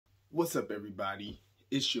What's up, everybody?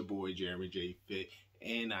 It's your boy Jeramyjayfit,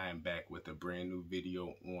 and I am back with a brand new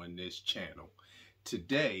video on this channel.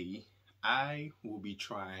 Today, I will be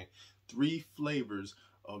trying 3 flavors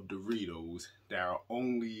of Doritos that are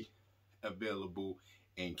only available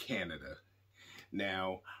in Canada.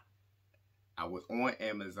 Now, I was on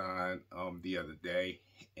Amazon the other day,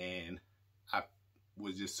 and I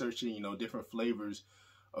was just searching, different flavors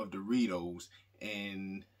of Doritos,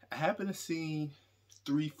 and I happened to see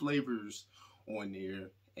 3 flavors on there,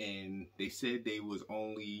 and they said they was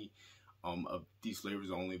only these flavors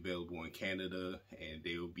are only available in Canada, and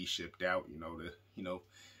they will be shipped out to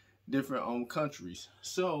different countries.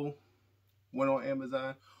 So went on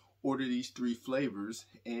Amazon, ordered these 3 flavors,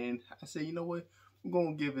 and I said, you know what, I'm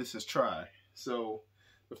gonna give this a try. So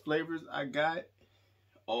the flavors I got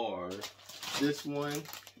are, this one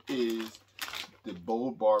is the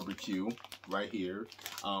bold barbecue right here.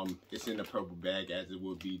 It's in the purple bag, as it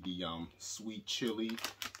would be the sweet chili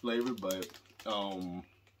flavor, but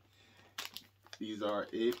these are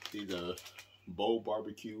bold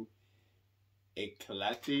barbecue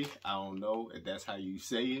eclate. I don't know if that's how you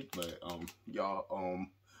say it, but y'all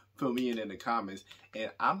fill me in the comments.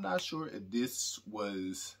 And I'm not sure if this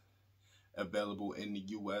was available in the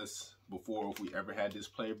US before, if we ever had this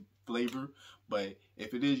flavor, but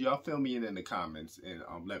if it is, y'all fill me in the comments and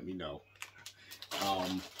let me know.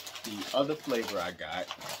 The other flavor I got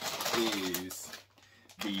is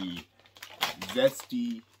the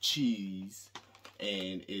zesty cheese,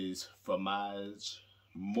 and is fromage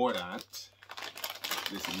mordant.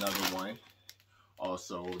 This is another one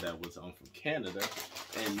also that was from Canada,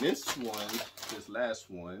 and this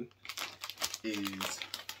last one is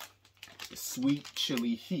the sweet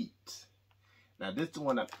chili heat. Now this is the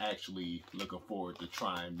one I'm actually looking forward to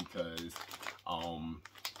trying, because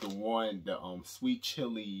the sweet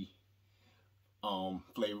chili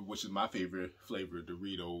flavor, which is my favorite flavor of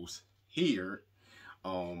Doritos here,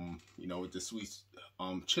 with the sweet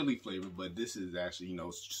chili flavor, but this is actually,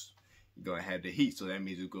 you're gonna have the heat, so that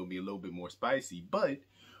means it's gonna be a little bit more spicy, but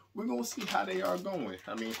we're gonna see how they are going.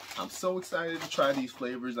 I mean, I'm so excited to try these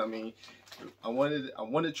flavors. I mean, I want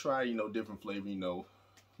to try, different flavor, I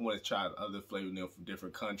want to try other flavors, from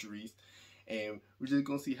different countries, and we're just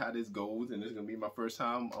gonna see how this goes. And this is gonna be my first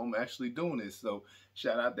time actually doing this. So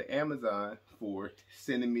shout out to Amazon for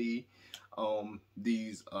sending me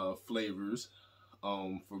these flavors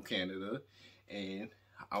from Canada, and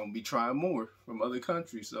I'm gonna be trying more from other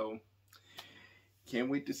countries. So can't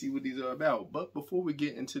wait to see what these are about. But before we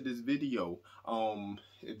get into this video,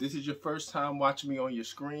 if this is your first time watching me on your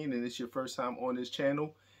screen, and it's your first time on this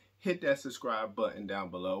channel, hit that subscribe button down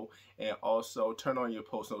below, and also turn on your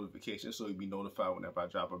post notifications so you'll be notified whenever I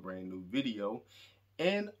drop a brand new video.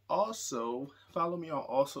 And also follow me on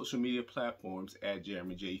all social media platforms at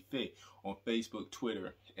Jeramyjayfit on Facebook,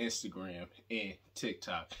 Twitter, Instagram, and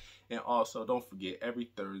TikTok. And also don't forget,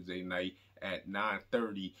 every Thursday night at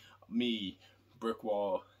 9:30, me,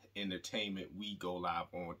 Brickwall Entertainment, we go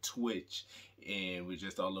live on Twitch, and with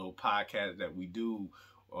just our little podcast that we do.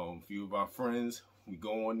 A few of our friends, we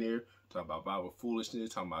go on there, talk about Bible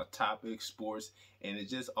foolishness, talking about topics, sports, and it's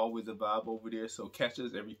just always a vibe over there. So catch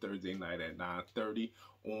us every Thursday night at 9:30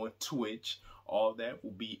 on Twitch. All that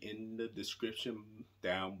will be in the description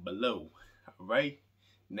down below. All right,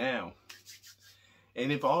 now,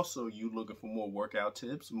 and if also you looking for more workout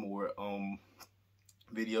tips, more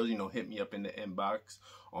videos, hit me up in the inbox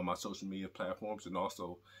on my social media platforms, and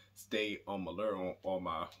also stay alert on all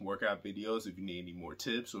my workout videos. If you need any more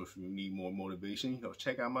tips, or if you need more motivation,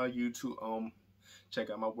 check out my YouTube, check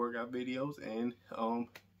out my workout videos, and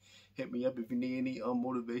hit me up if you need any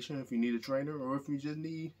motivation, if you need a trainer, or if you just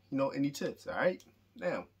need any tips. All right,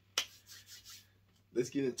 now let's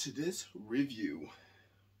get into this review.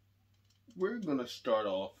 We're gonna start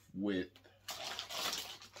off with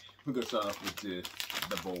the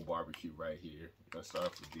bold barbecue right here. Let's start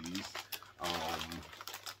off with these.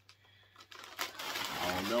 I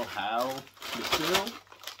don't know how to feel.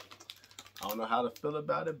 I don't know how to feel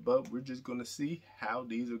about it, but we're just gonna see how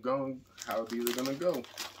these are gonna go.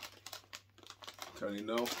 Cause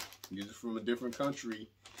these are from a different country,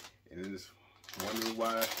 and it's wondering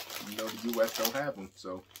why the US don't have them.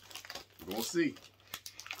 So we're gonna see.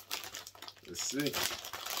 Let's see.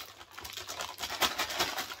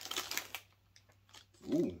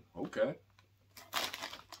 Ooh, okay.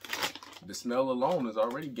 The smell alone is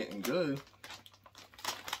already getting good.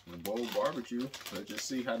 The bold barbecue. Let's just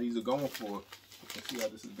see how these are going for. Let's see how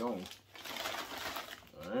this is going.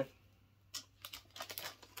 Alright.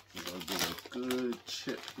 We're going to give a good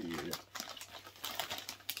chip here.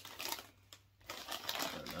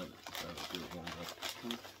 Another good one.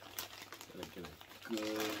 good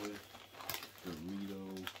with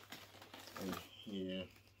Doritos in here.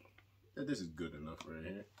 This is good enough right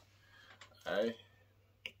here. Alright.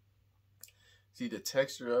 See the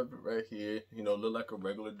texture of it right here. You know, look like a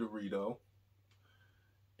regular Dorito.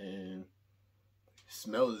 And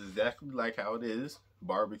smells exactly like how it is,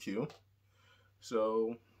 barbecue.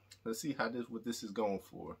 So let's see what this is going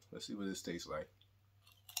for. Let's see what this tastes like.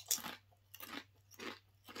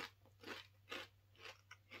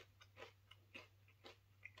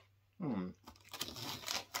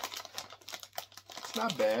 It's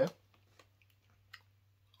not bad.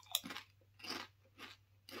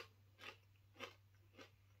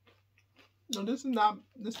 No, this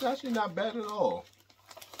is actually not bad at all.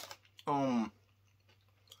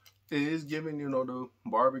 It is giving, you know, the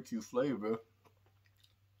barbecue flavor.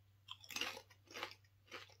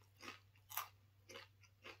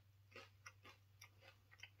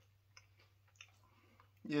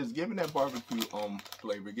 Yeah, it's giving that barbecue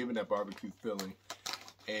flavor, giving that barbecue feeling.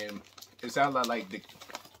 And it sounds like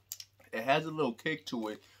it has a little kick to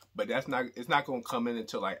it, but it's not gonna come in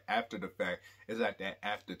until like after the fact. It's like that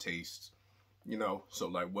aftertaste, you know. So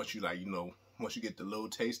like once you once you get the little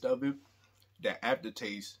taste of it, that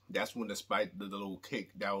aftertaste, that's when the little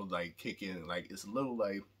kick that was like kick in. Like it's a little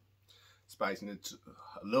like spicy, a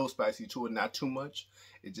little spicy to it, not too much.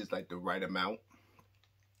 It's just like the right amount,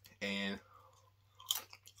 and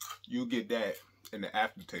you get that in the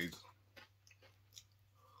aftertaste.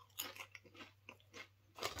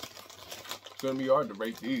 It's gonna be hard to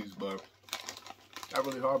rate these, but not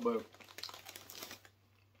really hard, but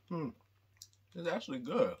it's actually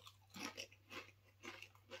good.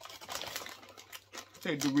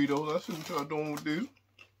 Take Doritos, let's see what y'all doing with these.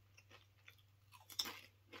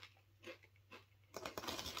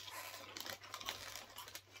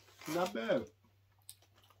 Not bad.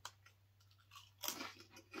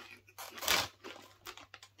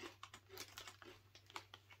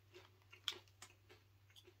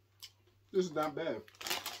 This is not bad.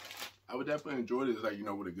 I would definitely enjoy this, like, you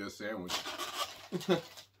know, with a good sandwich.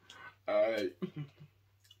 Alright.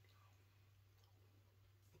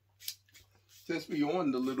 Since we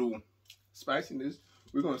on the little spiciness,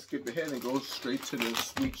 we're going to skip ahead and go straight to the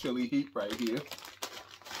sweet chili heat right here.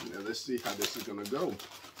 Now, let's see how this is going to go.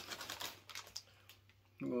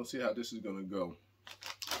 We're going to see how this is going to go.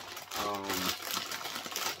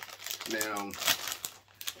 Now,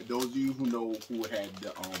 those of you who know who had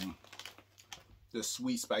the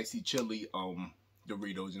sweet spicy chili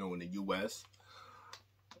Doritos, you know, in the US,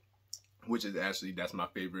 which is actually, that's my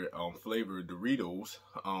favorite flavor of Doritos.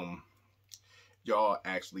 Y'all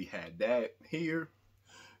actually had that here,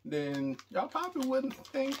 then y'all probably wouldn't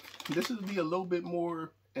think this would be a little bit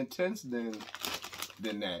more intense than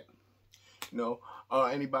that. You know,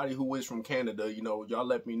 anybody who is from Canada, you know, y'all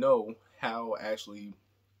let me know how actually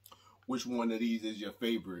which one of these is your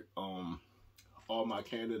favorite. All my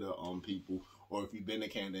Canada people, or if you've been to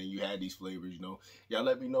Canada and you had these flavors, you know, y'all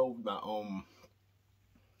let me know my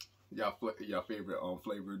y'all favorite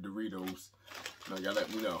flavor Doritos. You know, y'all let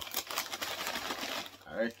me know.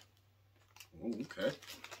 Alright. Okay.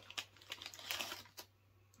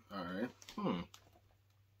 Alright.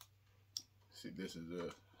 See, this is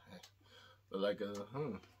like a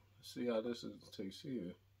let's see how this tastes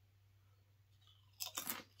here.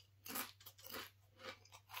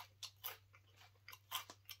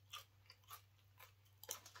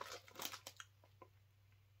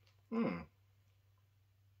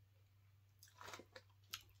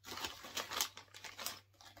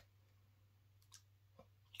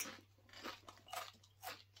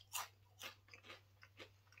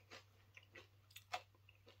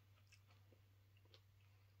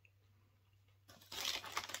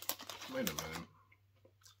 Wait a minute.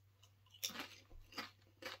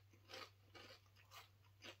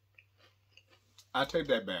 I take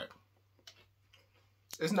that back.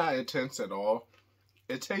 It's not intense at all.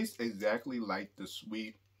 It tastes exactly like the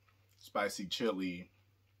sweet, spicy chili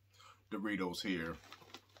Doritos here.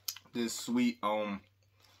 This sweet, the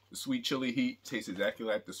sweet chili heat tastes exactly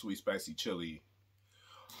like the sweet, spicy chili,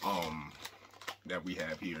 that we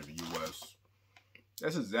have here in the U.S.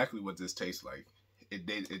 That's exactly what this tastes like. It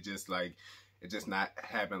just not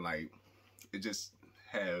having like, it just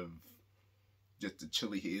have just the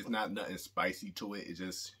chili heat. It's not nothing spicy to it. It's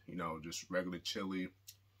just, you know, just regular chili.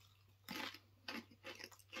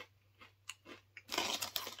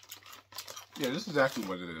 Yeah, this is actually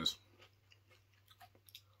what it is.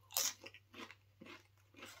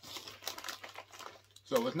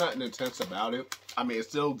 So it's nothing intense about it. I mean, it's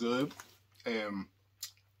still good, and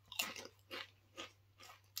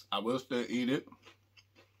I will still eat it,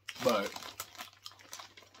 but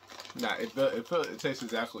Now it tastes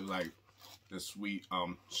exactly like the sweet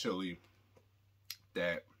chili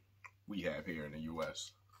that we have here in the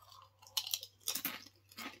U.S.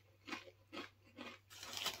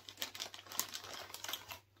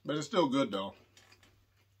 But it's still good though.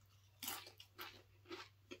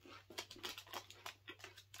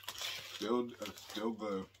 Still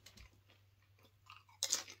good.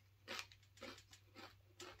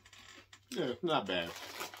 Yeah, not bad.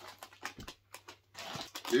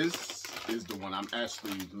 This is the one I'm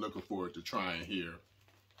actually looking forward to trying here.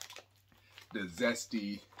 The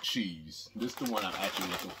zesty cheese. This is the one I'm actually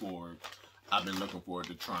looking forward. I've been looking forward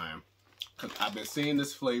to trying. Cause I've been seeing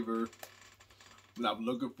this flavor, and I'm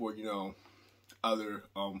looking for, you know, other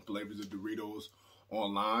flavors of Doritos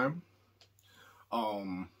online.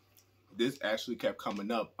 This actually kept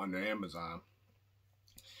coming up under Amazon,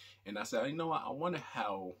 and I said, you know what, I wonder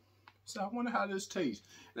how this tastes.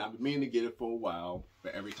 And I've been meaning to get it for a while,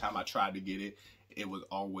 but every time I tried to get it, it was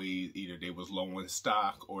always either they was low in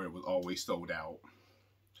stock or it was always sold out,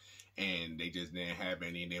 and they just didn't have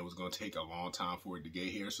any, and it was gonna take a long time for it to get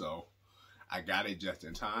here. So I got it just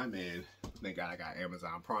in time, and thank God I got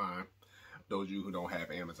Amazon Prime. Those of you who don't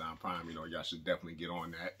have Amazon Prime, you know, y'all should definitely get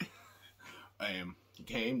on that. And it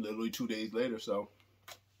came literally 2 days later, so,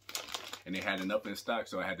 and they had enough in stock,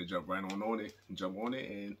 so I had to jump on it,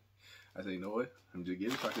 and I said, you know what, I'm just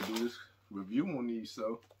getting if I can do this review on these.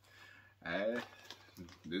 So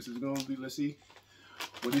this is gonna be, let's see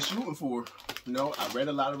what it's shooting for. You know, I read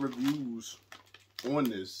a lot of reviews on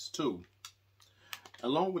this too,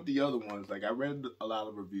 along with the other ones. Like, I read a lot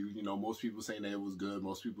of reviews, you know, most people saying that it was good,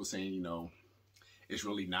 most people saying, you know, it's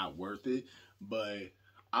really not worth it. But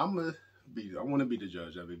I want to be the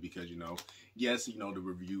judge of it, because, you know, yes, you know, the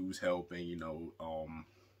reviews help, and, you know,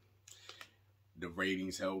 the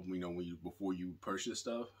ratings help, you know, when before you purchase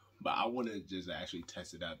stuff. But I want to just actually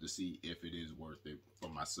test it out to see if it is worth it for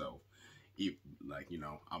myself. Like, you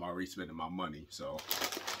know, I'm already spending my money, so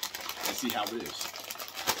let's see how it is.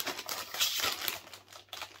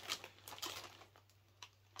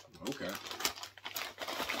 Okay.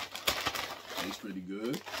 Tastes pretty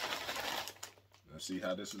good. Let's see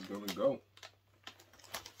how this is going to go.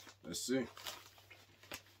 Let's see.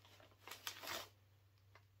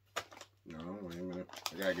 No, wait a minute.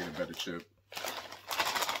 I gotta get a better chip.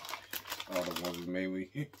 All the ones is mainly,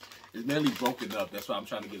 it's mainly broken up. That's why I'm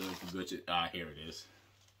trying to get a good chip. Ah, here it is.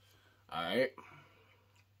 Alright.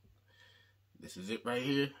 This is it right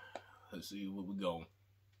here. Let's see where we go.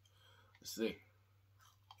 Let's see.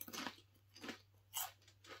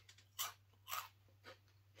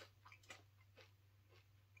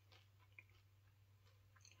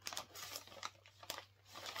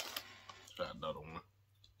 Let's try another one.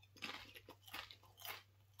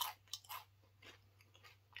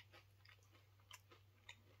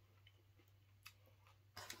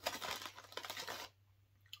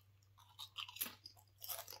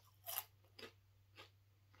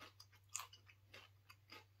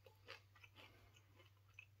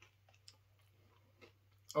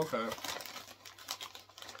 Okay.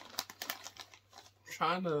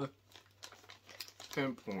 Trying to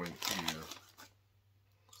pinpoint here.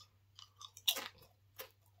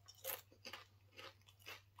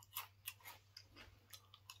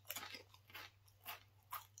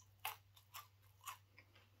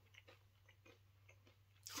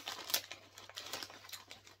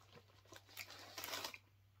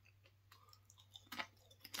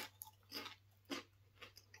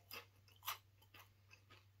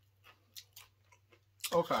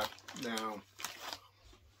 Okay, now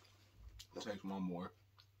I'll take one more.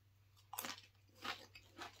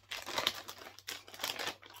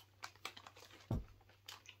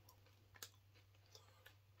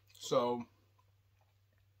 So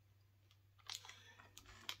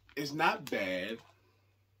it's not bad.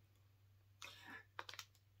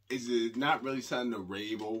 It's not really something to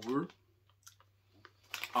rave over.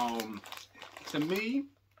 To me,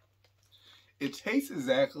 it tastes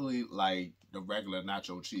exactly like the regular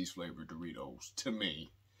nacho cheese flavored Doritos, to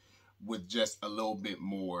me, with just a little bit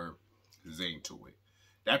more zing to it.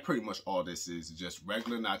 That pretty much all this is, just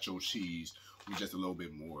regular nacho cheese with just a little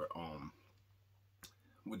bit more,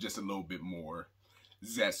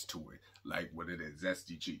 zest to it, like what it is,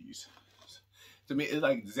 zesty cheese. To me, it's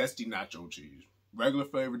like zesty nacho cheese. Regular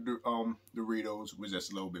flavored Doritos with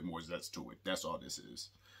just a little bit more zest to it. That's all this is.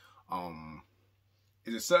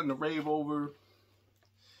 Is it something to rave over?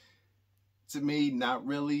 To me, not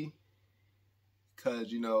really.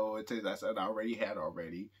 Because, you know, it tastes like something I already had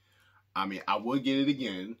already. I mean, I would get it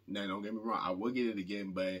again. Now, don't get me wrong. I would get it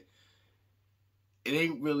again, but it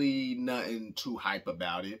ain't really nothing too hype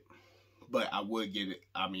about it. but I would get it.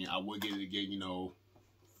 I mean, I would get it again,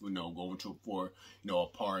 going to for a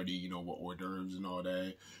party, with hors d'oeuvres and all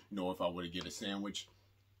that. If I were to get a sandwich,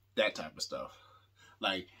 that type of stuff.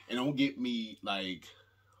 Like, and don't get me like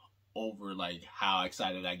over like how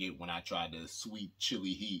excited I get when I try the sweet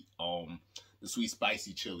chili heat, the sweet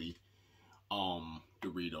spicy chili,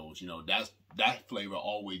 Doritos. That flavor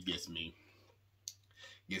always gets me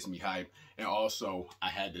hyped. And also, I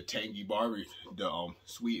had the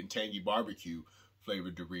sweet and tangy barbecue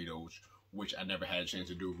flavored Doritos, which I never had a chance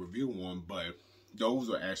to do a review on, but those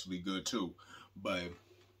are actually good too. But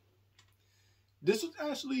this was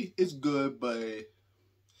actually, it's good, but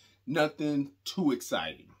nothing too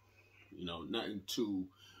exciting. Nothing too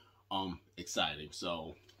exciting.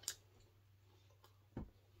 So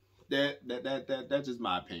that's just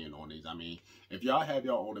my opinion on these. I mean, if y'all have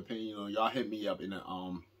your own opinion, y'all hit me up in the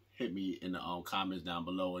comments down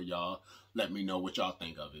below, or y'all let me know what y'all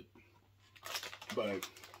think of it. But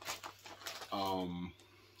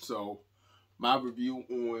so my review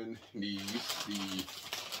on the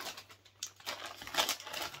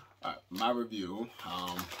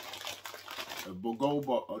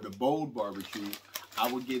bold barbecue,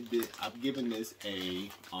 I've given this a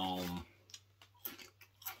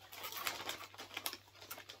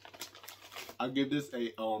I give this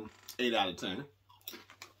a 8 out of 10.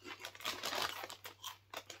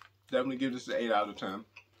 Definitely give this an 8 out of 10.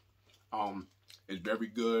 It's very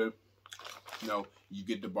good. You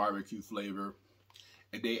get the barbecue flavor,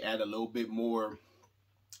 and they add a little bit more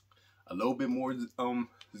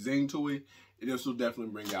zing to it. This will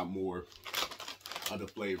definitely bring out more of the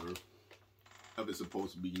flavor of it's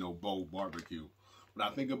supposed to be, bold barbecue. When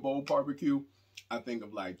I think of bold barbecue, I think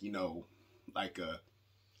of like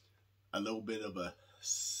a little bit of a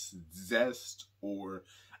zest or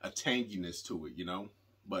a tanginess to it,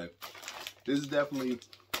 But this is definitely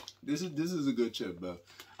this is a good chip, but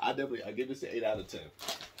I give this an 8 out of 10.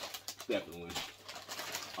 Definitely.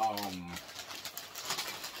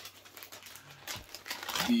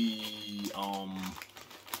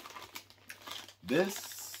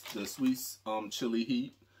 The sweet chili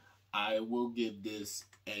heat, I will give this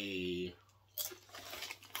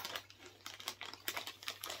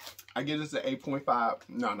I give this an 8.5.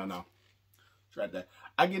 No. Try that.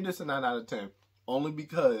 I give this a 9 out of 10. Only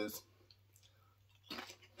because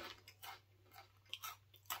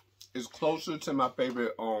it's closer to my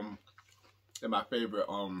favorite flavor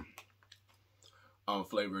of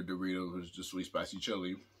Doritos, which is the sweet spicy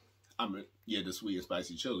chili. The sweet and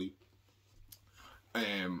spicy chili.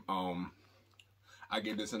 And I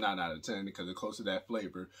give this a 9 out of 10 because it's close to that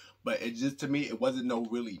flavor. But it just, to me, it wasn't no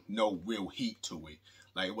real heat to it.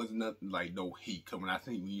 Like, it wasn't nothing like no heat. Because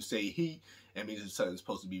when you say heat, it means it's something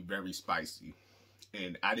supposed to be very spicy.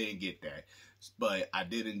 And I didn't get that. But I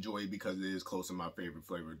did enjoy it because it is close to my favorite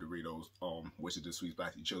flavor of Doritos, which is the sweet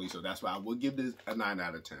spicy chili. So that's why I will give this a 9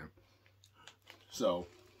 out of 10. So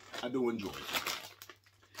I do enjoy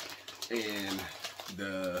it. And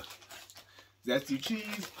the zesty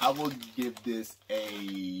cheese, I will give this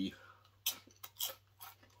a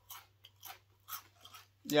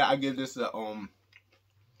I give this a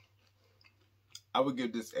I would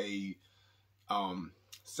give this a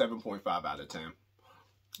 7.5 out of 10.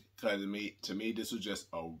 Because to me, this was just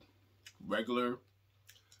a regular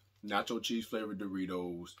nacho cheese flavored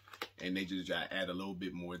Doritos, and they just add a little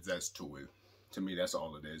bit more zest to it. To me, that's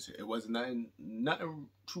all it is. It was nothing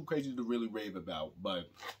too crazy to really rave about, but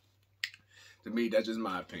to me, that's just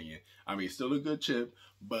my opinion. I mean, it's still a good chip,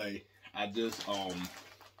 but I just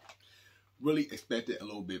really expected a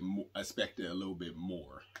little bit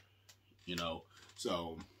more,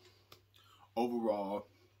 So overall,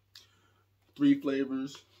 3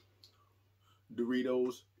 flavors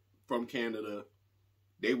Doritos from Canada.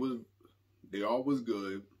 They all was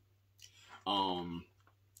good.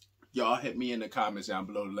 Y'all hit me in the comments down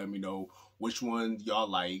below to let me know which one y'all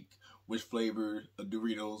like, which flavor of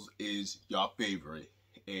Doritos is y'all favorite,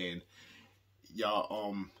 and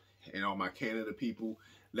y'all and all my Canada people,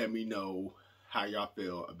 let me know how y'all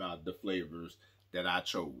feel about the flavors that I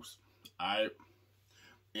chose. Alright,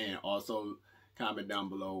 and also comment down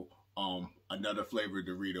below another flavor of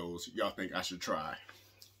Doritos y'all think I should try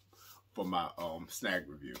for my snack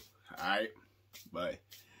review. Alright, but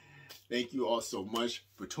thank you all so much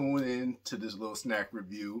for tuning in to this little snack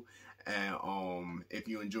review. And if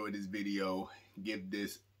you enjoyed this video, give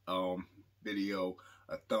this video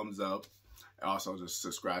a thumbs up. Also, just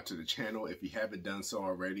subscribe to the channel if you haven't done so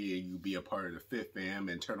already, and you be a part of the Fit Fam,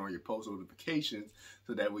 and turn on your post notifications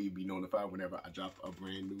so that way you'll be notified whenever I drop a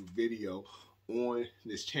brand new video on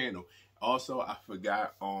this channel. Also, I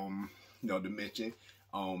forgot to mention,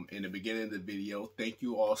 in the beginning of the video. Thank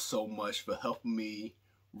you all so much for helping me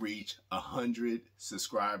reach 100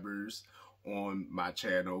 subscribers on my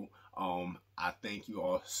channel. I thank you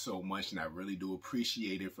all so much, and I really do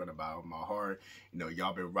appreciate it from the bottom of my heart. You know,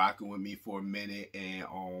 y'all been rocking with me for a minute, and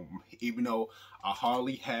even though I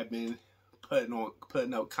hardly have been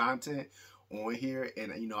putting up content on here,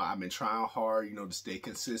 and you know, I've been trying hard, you know, to stay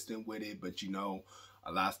consistent with it, but you know,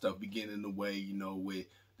 a lot of stuff be getting in the way, you know, with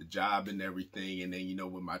the job and everything, and then you know,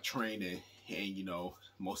 with my training, and you know,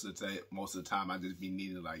 most of the time I just be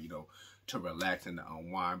needing, like, you know, to relax and to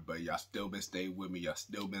unwind. But y'all still been staying with me, y'all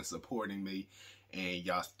still been supporting me, and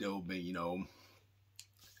y'all still been, you know,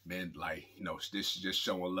 been like, you know, this is just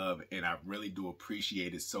showing love, and I really do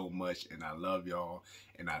appreciate it so much, and I love y'all,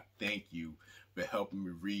 and I thank you for helping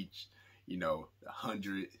me reach, you know,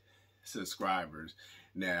 100 subscribers.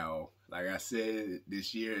 Now, like I said,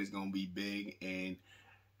 this year is gonna be big, and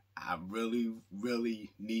I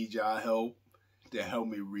really need y'all help to help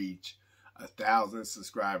me reach 1,000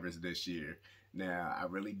 subscribers this year. Now, I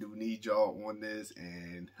really do need y'all on this,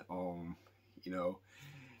 and you know,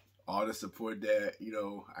 all the support that, you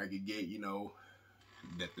know, I could get, you know,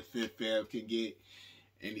 that the Fifth Fam can get,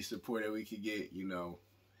 any support that we can get, you know,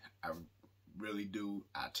 I really do.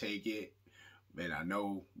 I take it, but I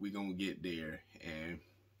know we're gonna get there, and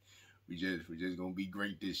we're just gonna be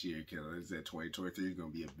great this year, because like I said, 2023 is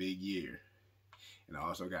gonna be a big year. And I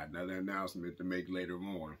also got another announcement to make later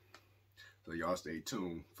on, so y'all stay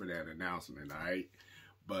tuned for that announcement, all right?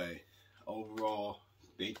 But overall,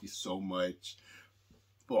 thank you so much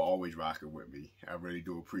for always rocking with me. I really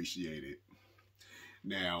do appreciate it.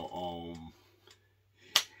 Now,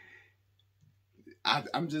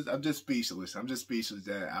 I'm just speechless. I'm just speechless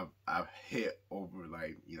that I've hit over,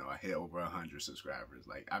 like, you know, I hit over 100 subscribers.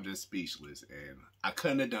 Like, I'm just speechless, and I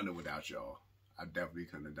couldn't have done it without y'all. I definitely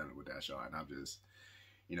couldn't have done it without y'all, and I'm just,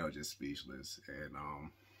 you know, just speechless. And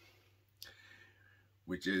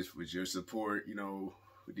with your support, you know,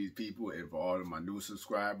 with these people, and for all of my new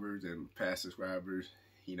subscribers and past subscribers,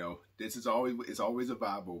 you know, it's always a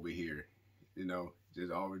vibe over here. You know,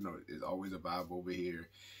 it's always a vibe over here,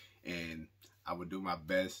 and I would do my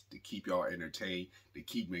best to keep y'all entertained, to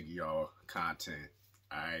keep making y'all content.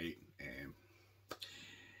 All right, and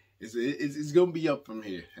it's gonna be up from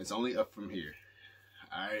here. It's only up from here.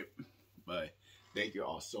 All right, but thank you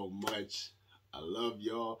all so much. I love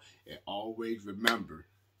y'all, and always remember: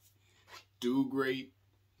 do great,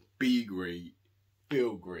 be great,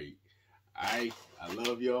 feel great. All right, I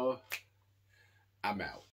love y'all. I'm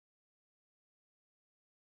out.